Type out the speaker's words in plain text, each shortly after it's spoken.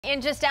In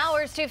just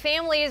hours, two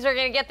families are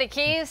going to get the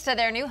keys to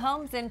their new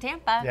homes in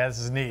Tampa. Yeah, this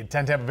is neat.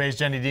 10 Tampa Bay's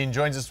Jenny Dean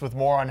joins us with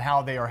more on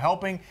how they are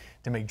helping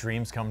to make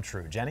dreams come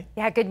true. Jenny?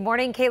 Yeah, good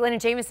morning, Caitlin and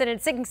Jameson.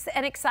 It's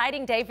an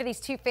exciting day for these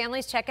two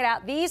families. Check it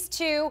out. These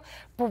two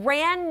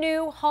brand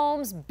new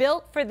homes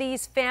built for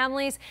these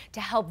families to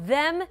help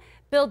them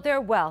build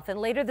their wealth. And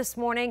later this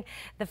morning,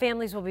 the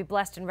families will be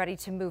blessed and ready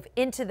to move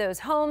into those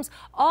homes,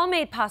 all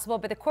made possible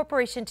by the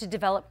Corporation to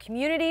Develop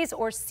Communities,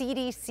 or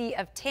CDC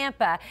of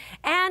Tampa.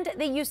 And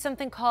they use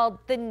something called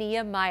the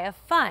Nehemiah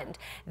Fund.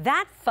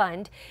 That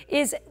fund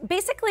is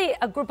basically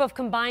a group of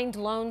combined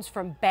loans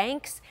from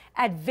banks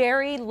at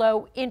very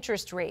low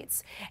interest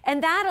rates.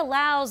 And that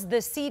allows the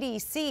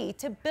CDC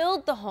to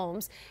build the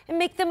homes and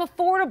make them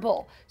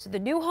affordable. So the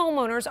new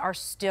homeowners are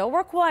still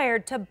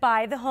required to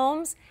buy the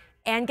homes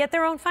and get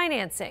their own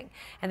financing.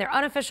 And their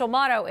unofficial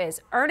motto is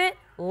earn it,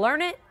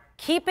 learn it,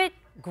 keep it,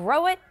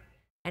 grow it,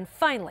 and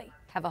finally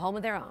have a home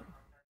of their own.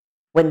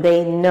 When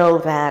they know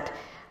that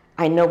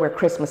I know where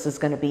Christmas is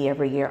going to be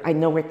every year, I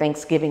know where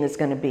Thanksgiving is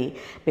going to be,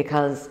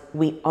 because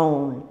we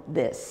own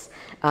this.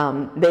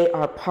 They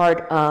are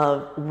part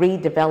of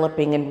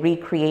redeveloping and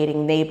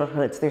recreating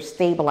neighborhoods. They're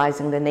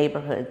stabilizing the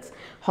neighborhoods.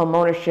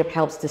 Homeownership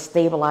helps to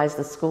stabilize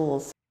the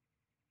schools.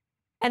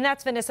 And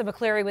that's Vanessa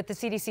McCleary with the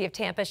CDC of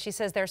Tampa. She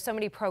says there are so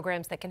many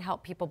programs that can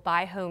help people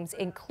buy homes,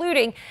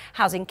 including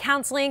housing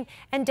counseling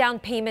and down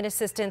payment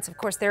assistance. Of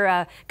course, they're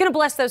going to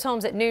bless those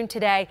homes at noon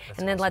today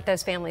and then let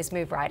those families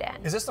move right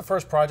in. Is this the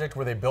first project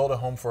where they build a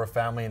home for a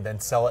family and then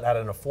sell it at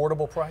an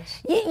affordable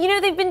price? You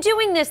know, they've been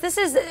doing this. This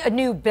is a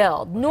new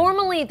build.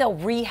 Normally, they'll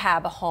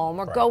rehab a home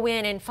or go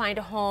in and find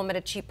a home at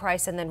a cheap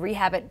price and then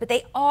rehab it. But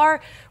they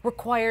are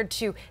required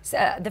to,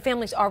 the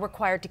families are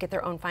required to get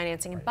their own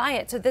financing and buy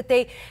it so that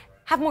they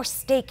have more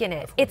stake in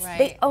it.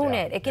 They own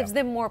it. It gives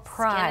them more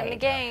pride. Skin in the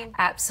game.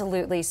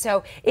 Absolutely.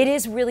 So it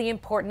is really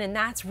important, and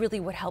that's really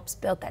what helps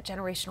build that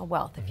generational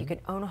wealth. If you can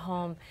own a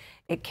home,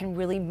 it can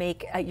really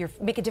make a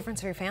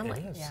difference for your family.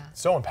 It is.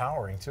 So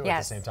empowering too at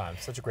the same time.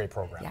 Such a great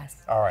program. Yes.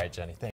 All right, Jenny. Thank you.